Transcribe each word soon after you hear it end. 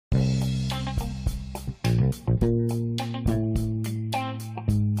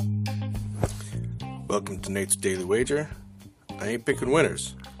Welcome to Nate's Daily Wager. I ain't picking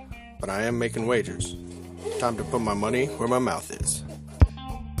winners, but I am making wagers. Time to put my money where my mouth is.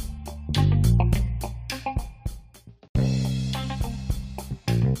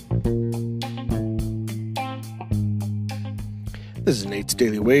 This is Nate's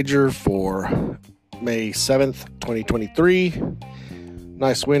Daily Wager for May 7th, 2023.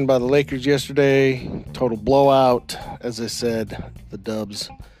 Nice win by the Lakers yesterday. Total blowout. As I said, the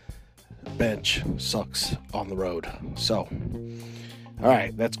Dubs bench sucks on the road. So, all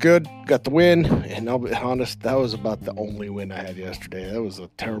right, that's good. Got the win. And I'll be honest, that was about the only win I had yesterday. That was a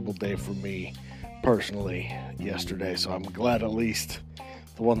terrible day for me personally yesterday. So I'm glad at least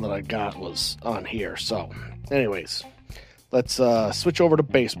the one that I got was on here. So, anyways, let's switch over to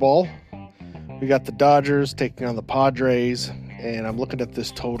baseball. We got the Dodgers taking on the Padres, and I'm looking at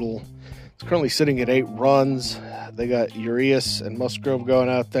this total. It's currently sitting at 8 runs. They got Urias and Musgrove going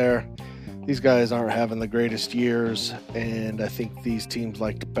out there. These guys aren't having the greatest years, and I think these teams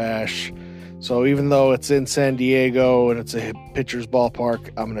like to bash. So even though it's in San Diego and it's a pitcher's ballpark,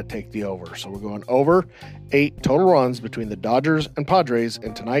 I'm going to take the over. So we're going over 8 total runs between the Dodgers and Padres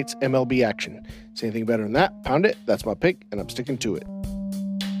in tonight's MLB action. See anything better than that? Pound it. That's my pick, and I'm sticking to it.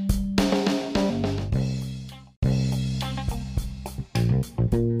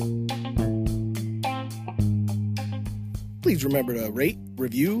 Please remember to rate,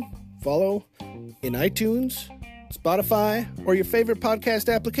 review, follow in iTunes, Spotify, or your favorite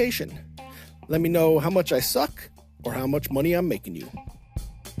podcast application. Let me know how much I suck or how much money I'm making you.